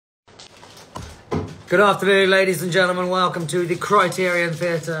Good afternoon, ladies and gentlemen. Welcome to the Criterion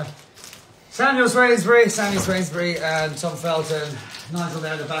Theatre. Sammy Swainsbury, and Tom Felton. Nigel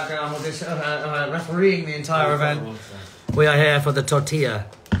there in the background, refereeing the entire event. We are here for the tortilla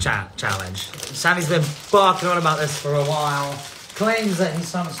challenge. Sammy's been barking on about this for a while. Claims that he's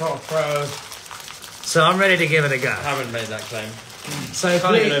some sort of pro. So I'm ready to give it a go. I haven't made that claim. So I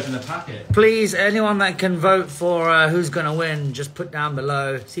can't even open the packet. Please, anyone that can vote for who's going to win, just put down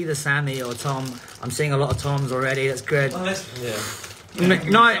below. It's either Sammy or Tom. I'm seeing a lot of Toms already. That's good. Well, Yeah.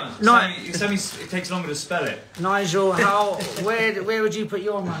 Sammy, it takes longer to spell it. Nigel, where would you put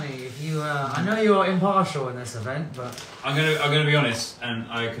your money if you? I know you're impartial in this event, but I'm gonna be honest, and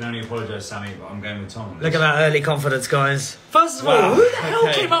I can only apologise, Sammy, but I'm going with Tom. Look at that early confidence, guys. First of all, who the hell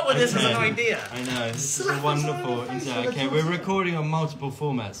came up with this as an idea? I know, this is a wonderful idea. Okay, we're recording on multiple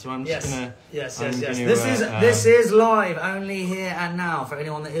formats, so I'm just gonna... Yes. This is live, only here and now. For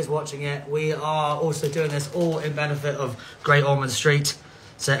anyone that is watching it, we are also doing this all in benefit of Great Ormond Street.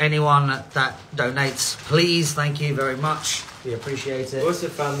 So anyone that donates, please, thank you very much. We appreciate it. I also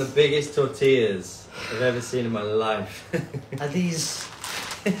found the biggest tortillas I've ever seen in my life. Are these...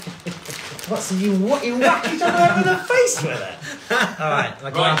 What, so you whack each other over the face with it? Alright,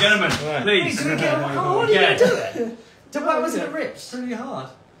 right, gentlemen, please. How are you going to do it? Why was it ripped? It's really hard.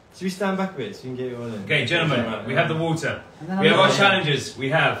 Should we stand back a bit so we can get it all in? Okay, gentlemen, we have the water. We have our challenges. We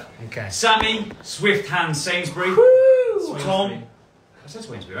have Sammy, Swift Hand Sainsbury, Tom. I said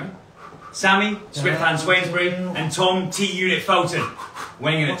Swainsbury, right? Sammy, Swift Hand Swainsbury, and Tom T-Unit Felton,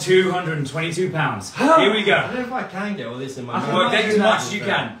 weighing in at £222. Here we go. I don't know if I can get all this in my mouth. Work as much as you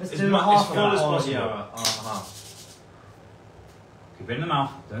can. Let's As do full half as of that. possible. Yeah, Keep it in the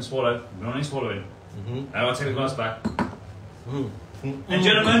mouth. Don't swallow. We don't need swallowing. I'll take the glass back. And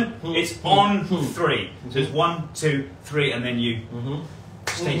gentlemen, it's on 3. So it's 1, 2, 3, and then you.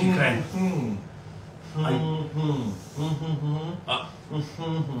 State your claim.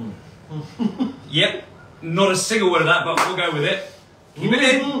 Yep, not a single word of that, but we'll go with it. Keep it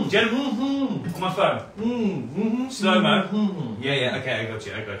in, gentlemen. On my phone. Slow mo. Yeah, okay, I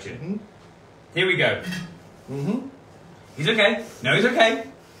got you. Here we go. He's okay. No, he's okay.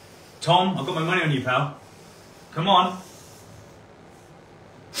 Tom, I've got my money on you, pal. Come on.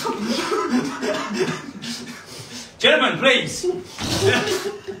 Gentlemen, please.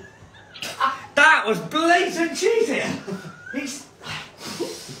 That was blatant cheating!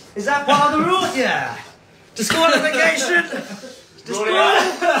 Is that part of the rule? Yeah. Disqualification!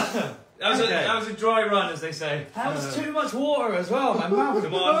 That was a dry run, as they say. That was too much water as well. My mouth.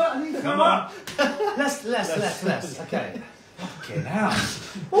 Come on. Come on. Less. Okay. Okay, now.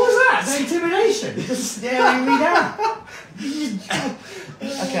 What was that? It's intimidation. Just staring me down.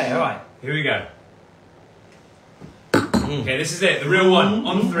 Okay, alright. Here we go. Okay, this is it, the real one.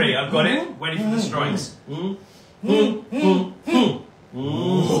 On 3, I've got it. Ready for the strikes. Oh!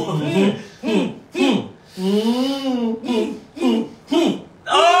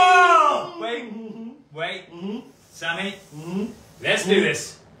 Wait. Sammy, let's do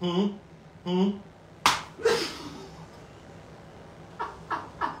this.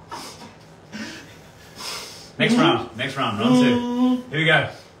 Next round, round 2. Here we go.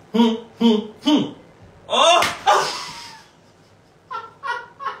 Oh!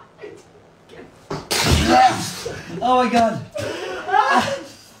 Oh my god.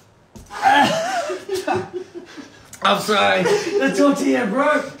 I'm sorry. The tortilla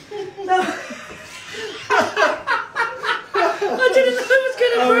broke. No. I didn't know it was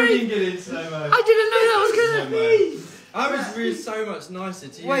going to break. We didn't get it so much. I didn't know that was going to be. I was really so much nicer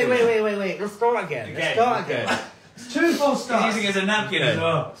to you. Wait. Let's start again. It's 2 full starts. He's using it as a napkin as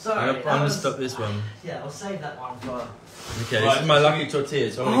well. Sorry. I'm going to stop this one. Yeah, I'll save that one for... Okay, this is my lucky tortilla,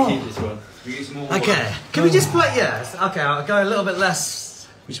 so I'm going to keep this one. We get some more water. Okay, can we just play? Yeah, okay, I'll go a little bit less.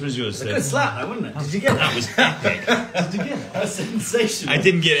 Which one's yours? It's a good slap, though, wasn't it? Did you get That was epic. Did you get it? That's sensational. I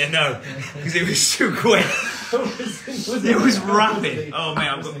didn't get it, no, because it was too quick. It was rapid. Oh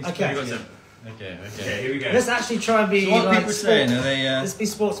man, I've got. Okay. Okay, Here we go. Let's actually try and be So what like people saying? Are they? Let's be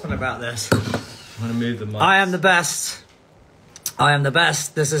sportsmen about this. I'm gonna move the mic. I am the best.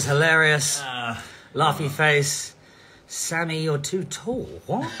 This is hilarious. Laughy face. Sammy, you're too tall.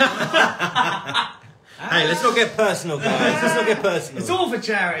 What? Hey, let's not get personal, guys. Let's not get personal. It's all for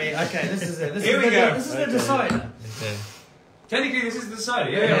charity. Okay, this is it. Here we go. This is the decider. Okay. Technically, this is the decider.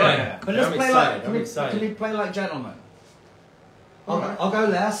 Yeah, right. But let's I'm play excited, like. Can we play like gentlemen? I'll go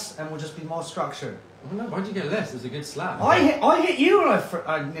less, and we'll just be more structured. Oh, no, why'd you get less? It was a good slap. I hit you when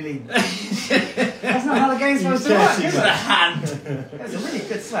I nearly... That's not how the game's supposed to work, is It's it? a hand. That's a really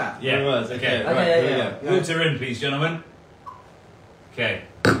good slap. Yeah. It was, okay. Okay, Right, yeah, here we yeah. go. Water in, please, gentlemen. Okay.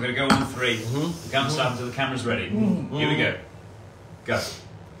 we're going to go on 3. The count start until the camera's ready. Here we go. Go.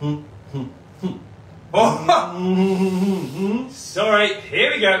 Oh! Sorry,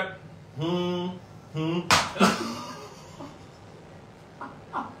 here we go.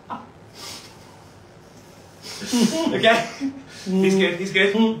 Okay. He's good, he's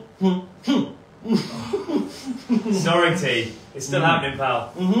good. Sorry, T. It's still happening,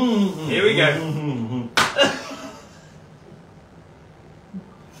 pal. Here we go.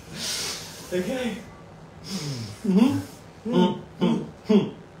 Okay.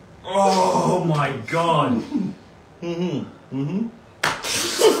 Oh my god.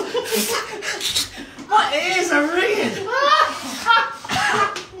 My ears are ringing.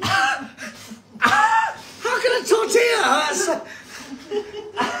 How can a tortilla hurt so...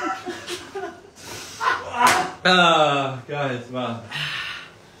 Guys, wow.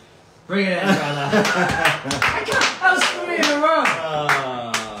 Bring it in, brother. That was 3 in a row.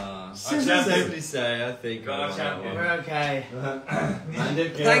 Our champion. Safely say, I think. Got our champion. We're okay.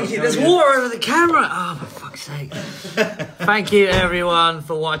 Thank Thank you. There's water over the camera. Oh, for fuck's sake. Thank you, everyone,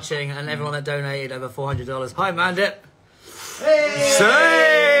 for watching and everyone that donated over $400. Hi, Mandip. Hey!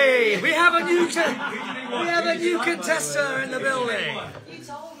 Say! We have a new contestant in the building. You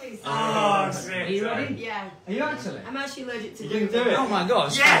told me so. Oh, shit. Are you ready? Yeah. Are you actually? I'm actually allergic to You can do it. Oh my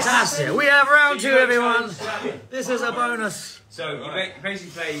gosh, Yes! fantastic. We have round 2, everyone. Champion. This is a bonus. So you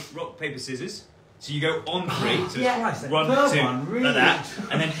basically play rock, paper, scissors. So you go on 3, so Yeah. it's 1, 2, like that.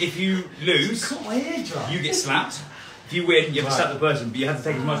 And then if you lose, Got my eardrum. you get slapped. If you win, you have to slap the person, but you have to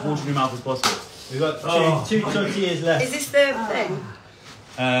take as much water in your mouth as possible. We've got two tortillas left. Is this the thing?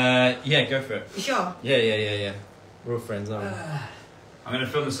 Yeah, go for it. You sure? Yeah. We're all friends, aren't we? I'm going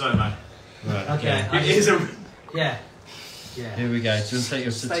to film the slow mo. Right. Okay. It is a... Yeah. Here we go. Just take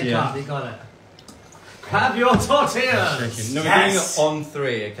your Stay tortilla. calm, you got it. Have your tortillas. Shaking. No, we're Yes. doing it on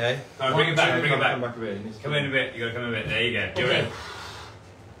 3, okay? Alright, bring it back, bring it back. Come back a bit. Come in a bit, you gotta come in a bit. There you go. You're ready.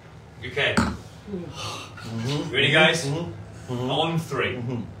 Okay. Ready, guys? On 3.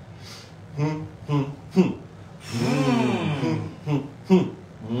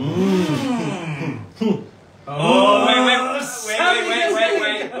 Oh,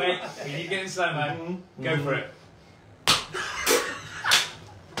 wait. We need to get in slow mo. Go for it.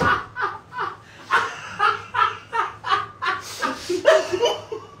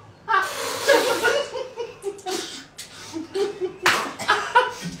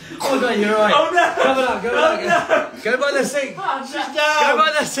 Oh no, you're right. Oh no! Go back. Go by the sink. Go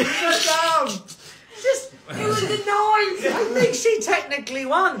by the sink. Just, It was the noise. I think she technically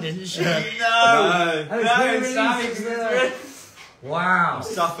won, didn't she? No! it's Sammy. Wow.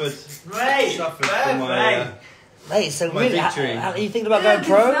 Suffered. Great! Suffered for my... Mate, so My really, victory. are you thinking about I going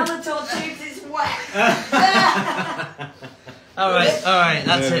can pro? smell the tortillas, it's wet. Alright,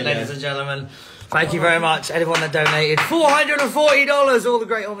 that's There it, we go. ladies and gentlemen. Thank you very much, everyone that donated. $440, all the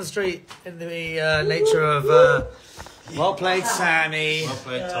great on the street, in the nature of well played, Sammy. Well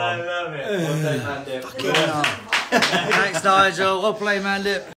played, I Tom. love it. Well played, Mandip. Thanks, Nigel. Well played, Mandip.